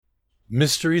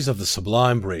Mysteries of the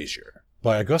Sublime Brazier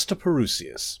by Augusta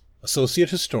Perusius, Associate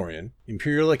Historian,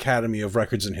 Imperial Academy of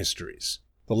Records and Histories.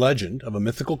 The legend of a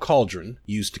mythical cauldron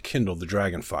used to kindle the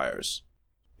dragon fires.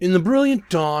 In the brilliant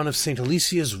dawn of St.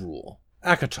 Alicia's rule,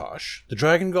 Akatosh, the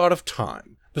dragon god of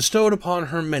time, bestowed upon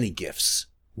her many gifts: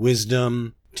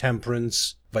 wisdom,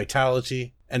 temperance,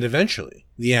 vitality, and eventually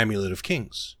the Amulet of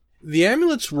Kings. The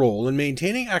amulet's role in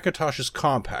maintaining Akatosh's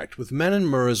compact with Men and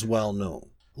Mer is well known.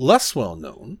 Less well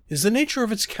known is the nature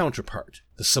of its counterpart,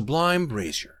 the Sublime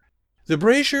Brazier. The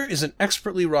brazier is an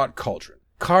expertly wrought cauldron,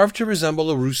 carved to resemble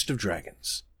a roost of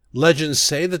dragons. Legends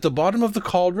say that the bottom of the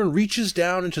cauldron reaches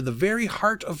down into the very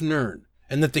heart of Nirn,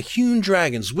 and that the hewn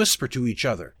dragons whisper to each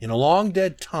other in a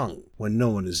long-dead tongue when no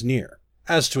one is near.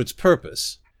 As to its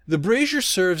purpose, the brazier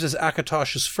serves as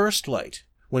Akatosh's first light.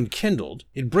 When kindled,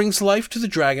 it brings life to the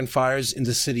dragon fires in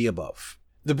the city above.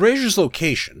 The brazier's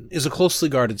location is a closely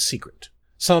guarded secret.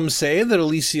 Some say that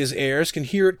Alicia's heirs can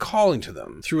hear it calling to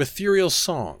them through ethereal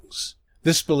songs.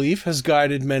 This belief has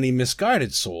guided many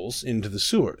misguided souls into the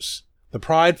sewers. The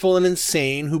prideful and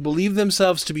insane who believe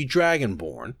themselves to be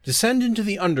dragonborn descend into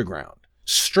the underground,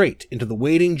 straight into the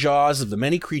waiting jaws of the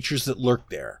many creatures that lurk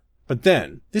there. But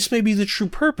then, this may be the true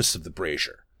purpose of the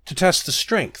brazier, to test the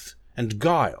strength and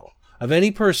guile of any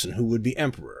person who would be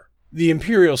emperor. The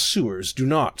imperial sewers do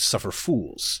not suffer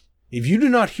fools. If you do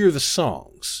not hear the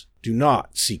songs, do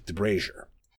not seek the brazier.